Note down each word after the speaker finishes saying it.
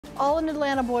All an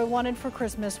Atlanta boy wanted for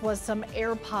Christmas was some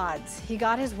AirPods. He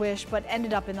got his wish, but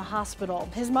ended up in the hospital.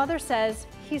 His mother says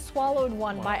he swallowed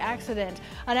one by accident.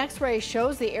 An x-ray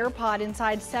shows the AirPod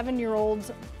inside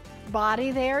 7-year-old's body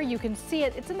there. You can see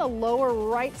it. It's in the lower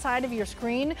right side of your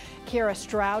screen. Kiara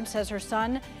Stroud says her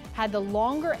son had the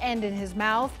longer end in his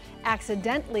mouth,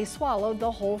 accidentally swallowed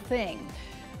the whole thing.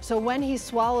 So when he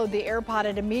swallowed the AirPod,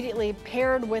 it immediately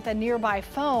paired with a nearby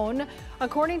phone.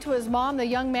 According to his mom, the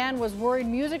young man was worried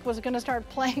music was going to start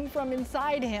playing from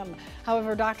inside him.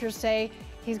 However, doctors say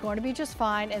he's going to be just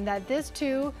fine and that this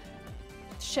too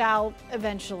shall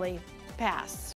eventually pass.